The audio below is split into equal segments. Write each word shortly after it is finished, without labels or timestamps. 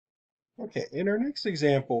Okay, in our next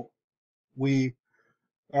example, we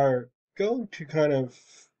are going to kind of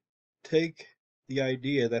take the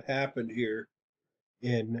idea that happened here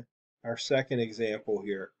in our second example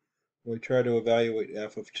here. We try to evaluate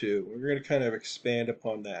f of 2. We're going to kind of expand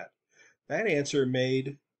upon that. That answer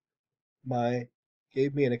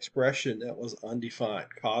gave me an expression that was undefined,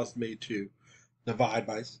 caused me to divide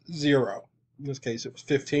by 0. In this case, it was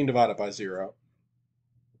 15 divided by 0.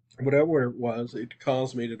 Whatever it was, it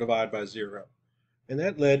caused me to divide by 0. And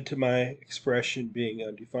that led to my expression being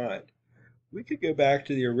undefined. We could go back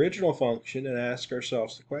to the original function and ask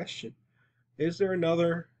ourselves the question, is there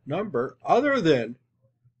another number other than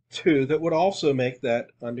 2 that would also make that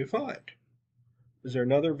undefined? Is there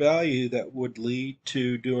another value that would lead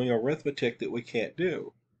to doing arithmetic that we can't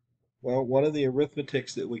do? Well, one of the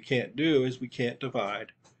arithmetics that we can't do is we can't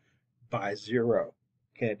divide by 0.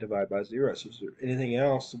 Can't divide by 0. So is there anything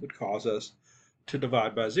else that would cause us to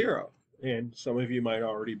divide by 0? And some of you might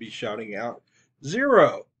already be shouting out,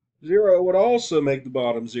 0! 0 would also make the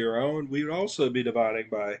bottom 0, and we would also be dividing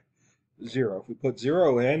by 0. If we put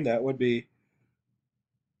 0 in, that would be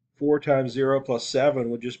 4 times 0 plus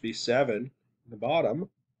 7 would just be 7. The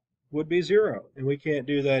bottom would be 0, and we can't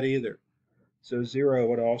do that either. So 0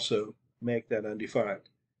 would also make that undefined.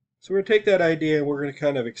 So we're going to take that idea and we're going to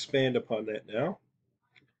kind of expand upon that now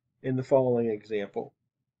in the following example.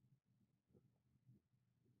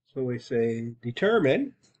 So we say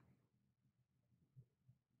determine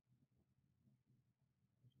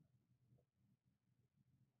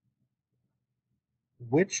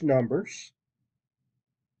which numbers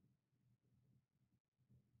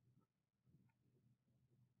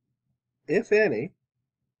if any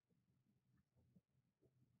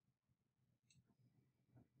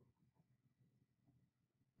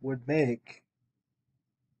would make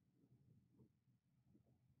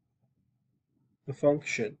the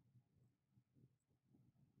function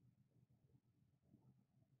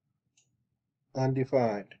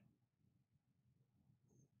undefined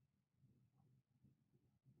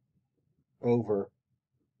over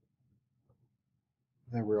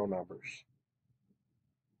the real numbers.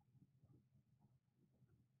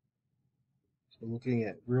 So looking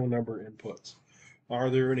at real number inputs. Are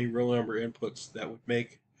there any real number inputs that would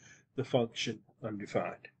make the function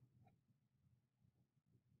undefined?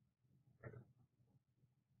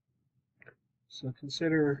 So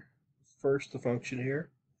consider first the function here.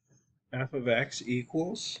 F of x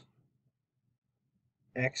equals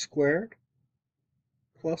x squared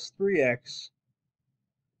plus 3x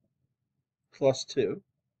plus 2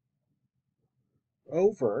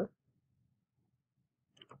 over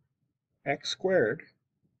x squared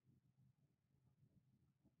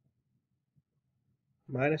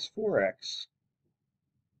minus 4x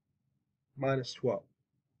minus 12.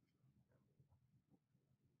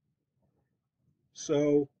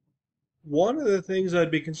 So one of the things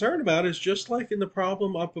I'd be concerned about is just like in the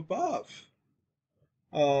problem up above.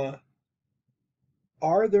 Are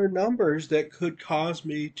there numbers that could cause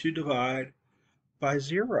me to divide by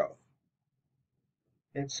 0?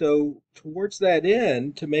 And so towards that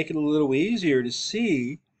end, to make it a little easier to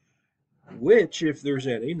see which, if there's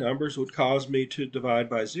any, numbers would cause me to divide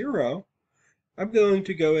by 0, I'm going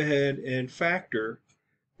to go ahead and factor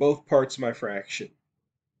both parts of my fraction,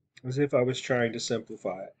 as if I was trying to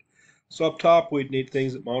simplify it. So up top, we'd need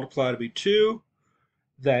things that multiply to be 2,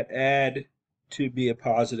 that add to be a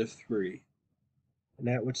positive 3. And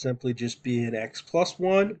that would simply just be an x plus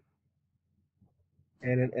 1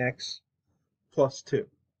 and an x plus 2.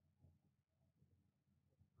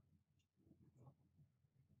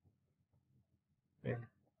 And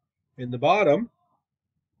in the bottom,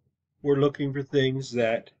 we're looking for things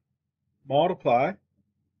that multiply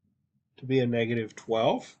to be a negative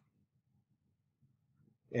 12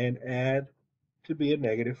 and add to be a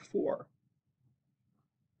negative 4.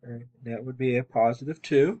 And that would be a positive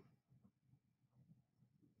 2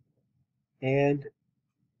 and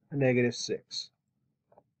a negative 6.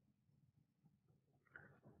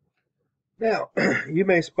 Now, you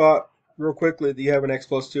may spot real quickly that you have an x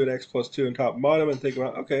plus 2 and x plus 2 in top and bottom and think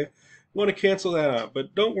about, okay, we want to cancel that out.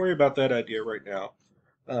 But don't worry about that idea right now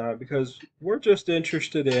because we're just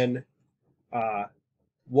interested in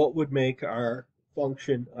what would make our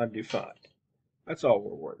function undefined. That's all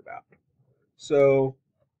we're worried about. So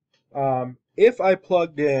if I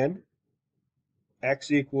plugged in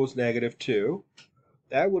x equals negative 2,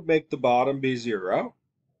 that would make the bottom be 0.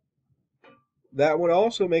 That would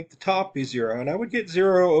also make the top be 0, and I would get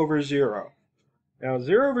 0 over 0. Now,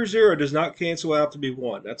 0 over 0 does not cancel out to be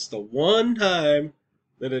 1. That's the one time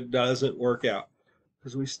that it doesn't work out,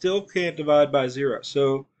 because we still can't divide by 0.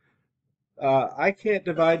 So I can't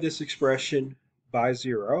divide this expression by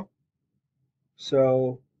 0,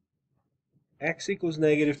 so x equals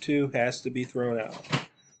 -2 has to be thrown out.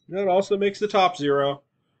 That also makes the top 0.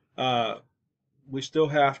 We still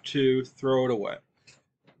have to throw it away.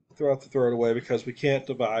 Throw it away because we can't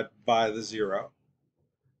divide by the 0.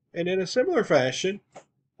 And in a similar fashion,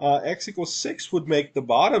 x equals 6 would make the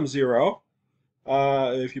bottom 0.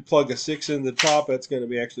 If you plug a 6 in the top, that's going to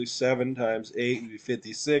be actually 7 times 8 would be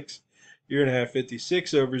 56. You're going to have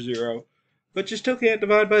 56 over 0, but you still can't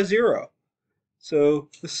divide by 0. So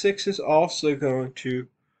the 6 is also going to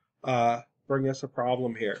bring us a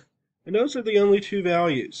problem here. And those are the only two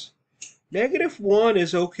values. -1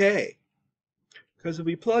 is okay, because if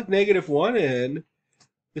we plug -1 in,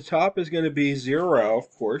 the top is going to be 0, of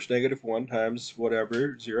course. -1 times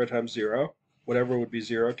whatever, 0 times 0. Whatever would be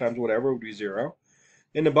 0 times whatever would be 0.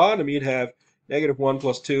 In the bottom, you'd have -1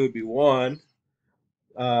 plus 2 would be 1.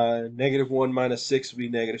 -1 minus 6 would be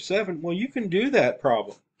 -7. Well, you can do that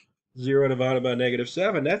problem. 0 divided by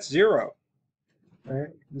 -7, that's 0. Right?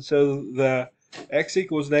 And so the x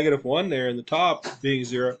equals -1 there in the top being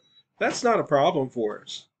 0, that's not a problem for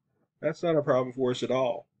us. That's not a problem for us at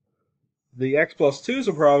all. The x plus 2 is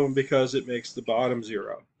a problem because it makes the bottom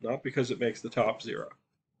 0, not because it makes the top 0.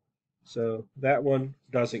 So that one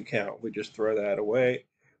doesn't count. We just throw that away.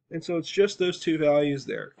 And so it's just those two values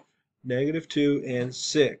there. -2 and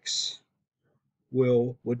 6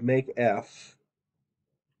 would make f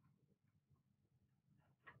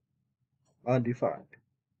undefined.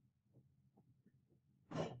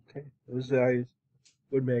 Okay, those values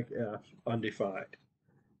would make f undefined.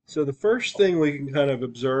 So the first thing we can kind of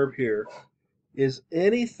observe here is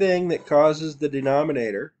anything that causes the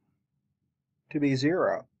denominator to be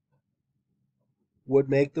 0 would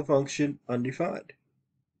make the function undefined.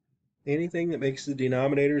 Anything that makes the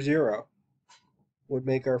denominator 0 would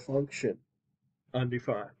make our function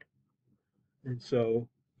undefined. And so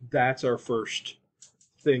that's our first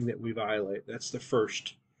thing that we violate. That's the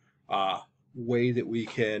first way that we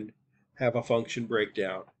can have a function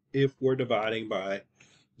breakdown if we're dividing by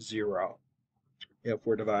 0. If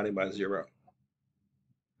we're dividing by 0.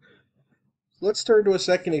 Let's turn to a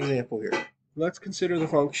second example here. Let's consider the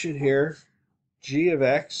function here, g of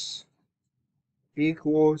x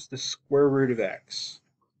equals the square root of x.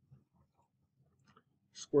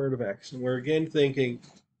 Square root of x. And we're again thinking,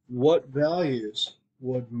 what values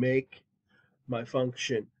would make my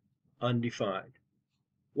function undefined?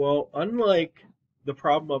 Well, unlike the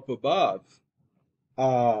problem up above,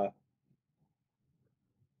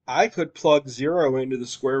 I could plug 0 into the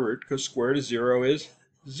square root because square root of 0 is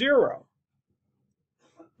 0.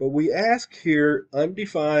 But we ask here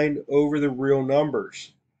undefined over the real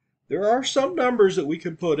numbers. There are some numbers that we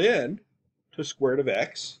can put in to square root of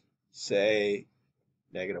x, say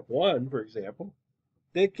 -1, for example,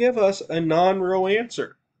 that give us a non-real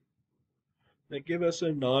answer.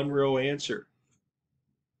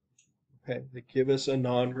 Okay, that give us a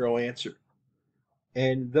non-real answer.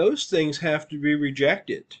 And those things have to be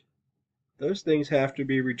rejected. Those things have to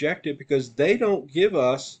be rejected because they don't give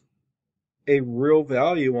us a real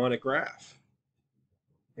value on a graph.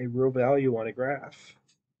 A real value on a graph.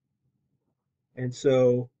 And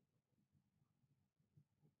so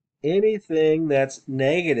anything that's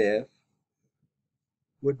negative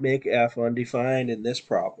would make f undefined in this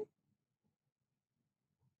problem.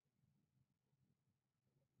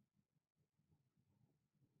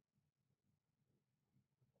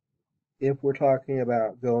 If we're talking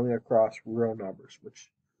about going across real numbers,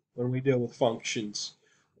 which when we deal with functions,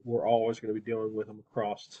 we're always going to be dealing with them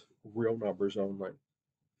across real numbers only.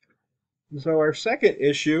 And so our second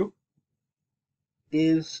issue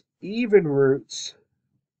is even roots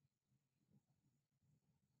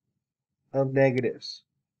of negatives.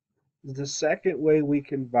 The second way we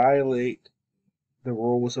can violate the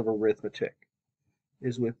rules of arithmetic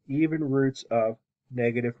is with even roots of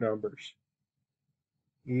negative numbers.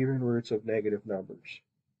 Even roots of negative numbers.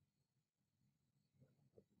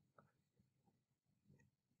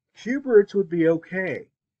 Cube roots would be okay.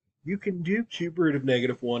 You can do cube root of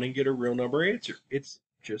 -1 and get a real number answer. It's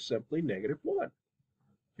just simply -1.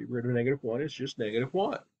 Cube root of -1 is just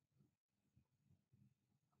 -1.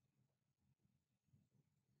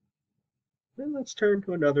 Then let's turn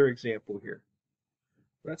to another example here.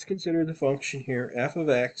 Let's consider the function here, f of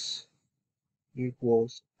x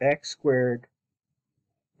equals x squared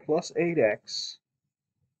plus 8x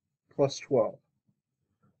plus 12.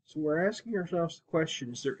 So we're asking ourselves the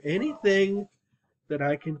question, is there anything that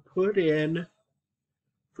I can put in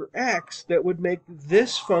for x that would make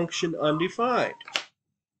this function undefined?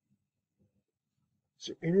 Is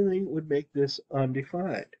there anything that would make this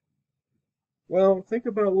undefined? Well, think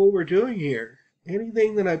about what we're doing here.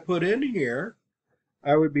 Anything that I put in here,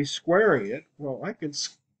 I would be squaring it. Well, I can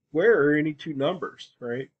square any two numbers,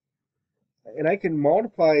 right? And I can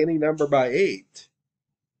multiply any number by 8.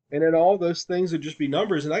 And then all those things would just be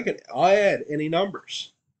numbers, and I can add any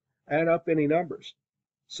numbers, add up any numbers.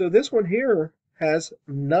 So this one here has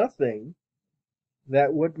nothing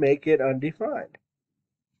that would make it undefined.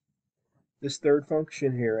 This third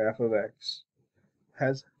function here, f of x,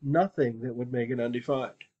 has nothing that would make it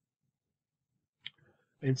undefined.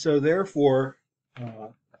 And so uh, therefore,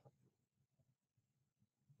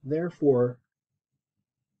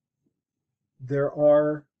 there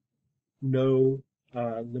are no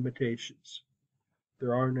limitations.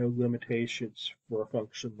 There are no limitations for a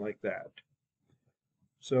function like that.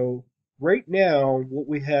 So right now, what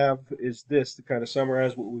we have is this to kind of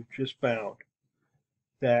summarize what we've just found.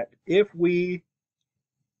 That if we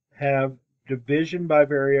have division by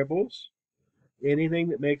variables, anything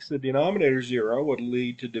that makes the denominator 0 would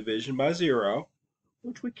lead to division by 0,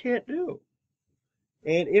 which we can't do.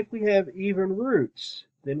 And if we have even roots,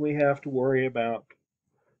 then we have to worry about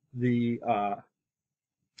the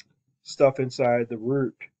stuff inside the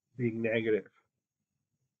root being negative.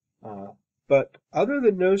 But other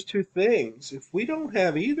than those two things, if we don't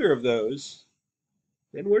have either of those,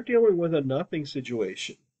 then we're dealing with a nothing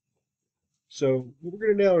situation. So what we're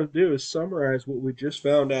going to now do is summarize what we just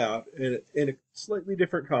found out in a slightly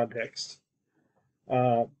different context.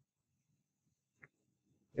 And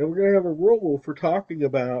we're going to have a rule for talking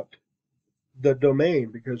about the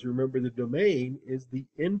domain, because remember the domain is the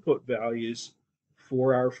input values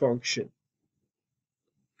for our function.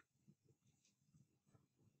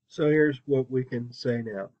 So here's what we can say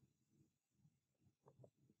now.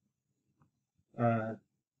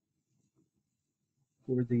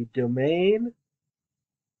 For the domain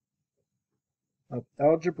of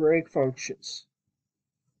algebraic functions,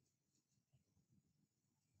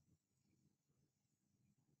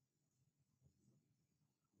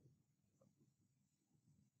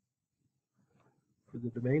 for the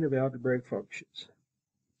domain of algebraic functions,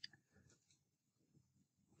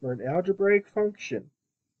 for an algebraic function,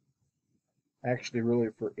 actually really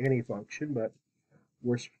for any function, but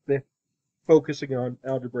we're focusing on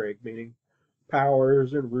algebraic, meaning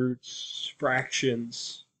powers and roots,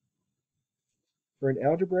 fractions. For an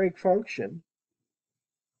algebraic function,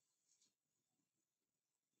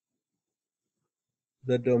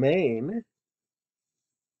 the domain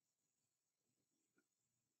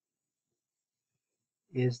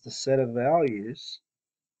is the set of values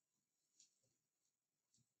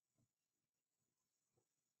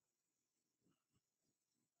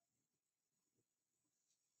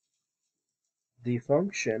the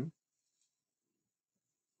function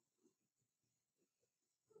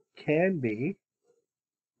can be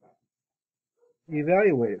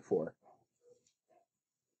evaluated for.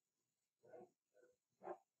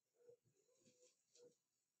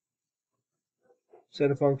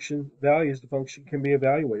 Set of function values the function can be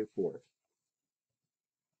evaluated for.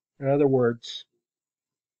 In other words,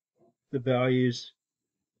 the values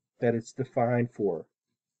that it's defined for.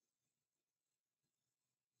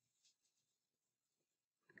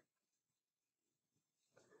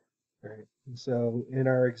 Right. And so in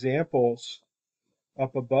our examples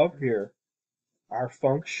up above here, our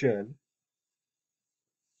function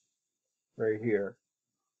right here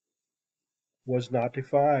was not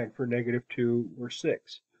defined for -2 or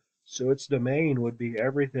 6. So its domain would be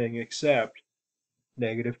everything except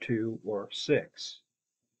 -2 or 6.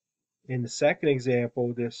 In the second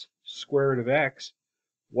example, this square root of x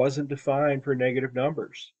wasn't defined for negative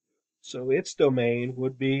numbers. So its domain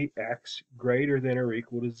would be x greater than or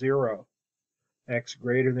equal to 0. X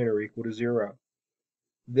greater than or equal to 0.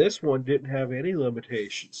 This one didn't have any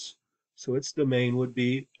limitations. So its domain would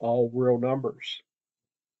be all real numbers.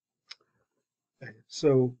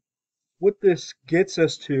 So what this gets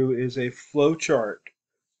us to is a flow chart.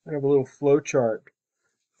 I have a little flow chart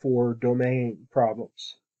for domain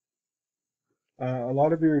problems. A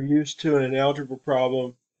lot of you are used to in an algebra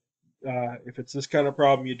problem. If it's this kind of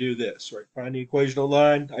problem, you do this, right? Find the equation of a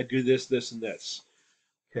line, I do this, this, and this.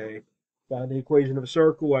 Okay. Find the equation of a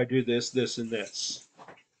circle, I do this, this, and this.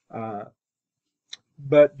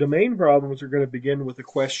 But domain problems are going to begin with a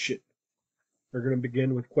question. They're going to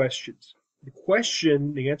begin with questions.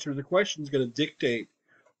 The answer to the question is going to dictate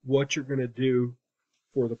what you're going to do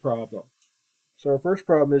for the problem. So our first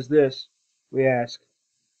problem is this. We ask,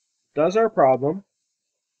 does our problem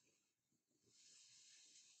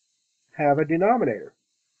have a denominator?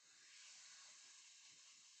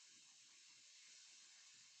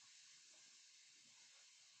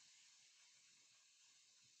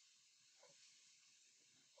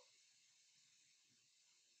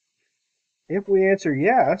 if we answer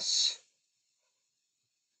yes,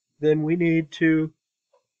 then we need to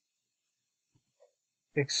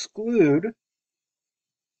exclude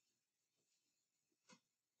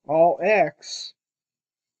all x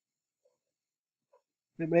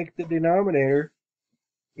that make the denominator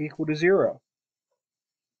equal to 0.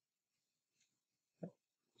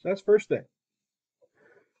 So that's first thing.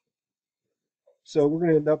 So we're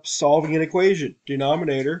going to end up solving an equation.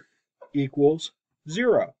 Denominator equals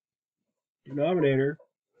 0. Denominator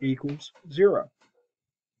equals 0.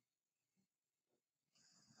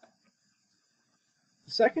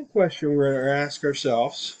 The second question we're going to ask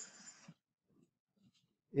ourselves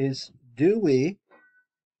is, do we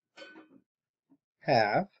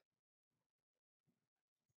have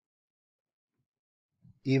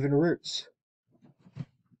even roots?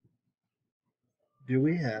 Do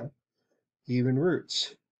we have even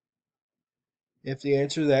roots? If the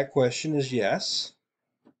answer to that question is yes,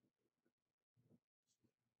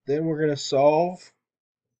 then we're going to solve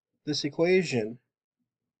this equation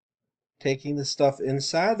taking the stuff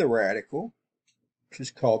inside the radical, which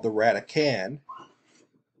is called the radicand.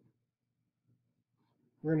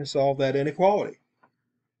 We're going to solve that inequality.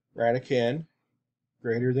 Radicand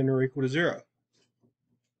greater than or equal to 0.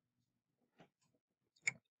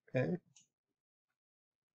 Okay.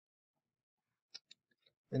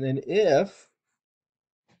 And then if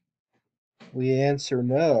we answer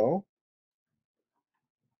no,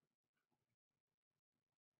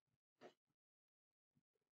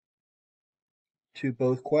 to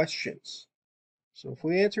both questions. So if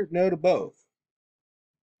we answered no to both,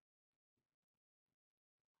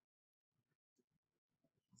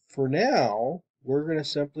 for now, we're going to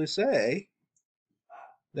simply say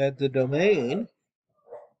that the domain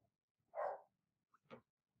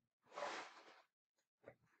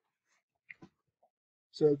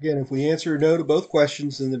so again, if we answer no to both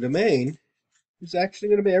questions, then the domain is actually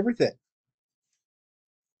going to be everything.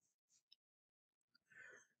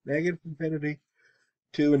 Negative infinity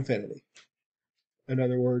to infinity. In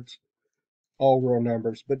other words, all real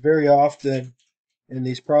numbers. But very often in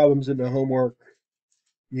these problems in the homework,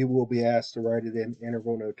 you will be asked to write it in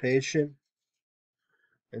interval notation.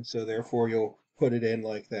 And so therefore you'll put it in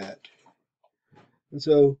like that. And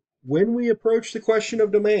so when we approach the question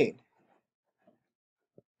of domain,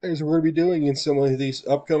 as we're going to be doing in some of these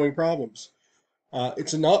upcoming problems,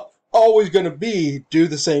 it's not always going to be do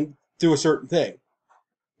a certain thing.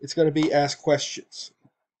 It's going to be ask questions.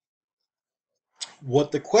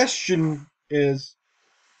 What the question is,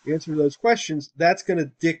 the answer to those questions, that's going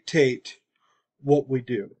to dictate what we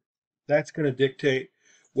do. That's going to dictate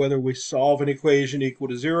whether we solve an equation equal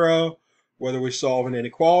to 0, whether we solve an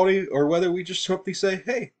inequality, or whether we just simply say,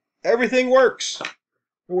 hey, everything works,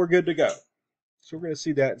 and we're good to go. So we're going to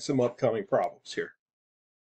see that in some upcoming problems here.